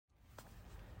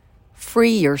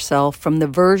free yourself from the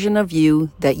version of you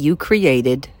that you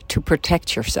created to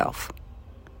protect yourself.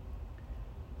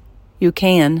 You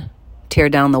can tear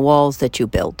down the walls that you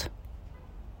built.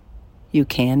 You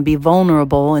can be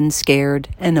vulnerable and scared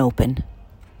and open.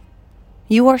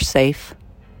 You are safe.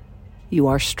 You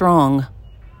are strong.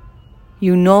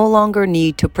 You no longer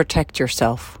need to protect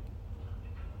yourself.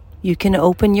 You can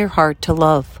open your heart to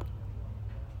love.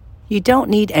 You don't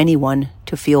need anyone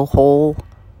to feel whole,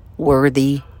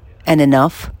 worthy, and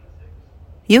enough.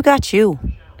 You got you,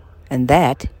 and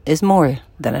that is more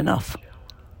than enough.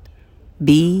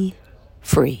 Be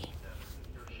free.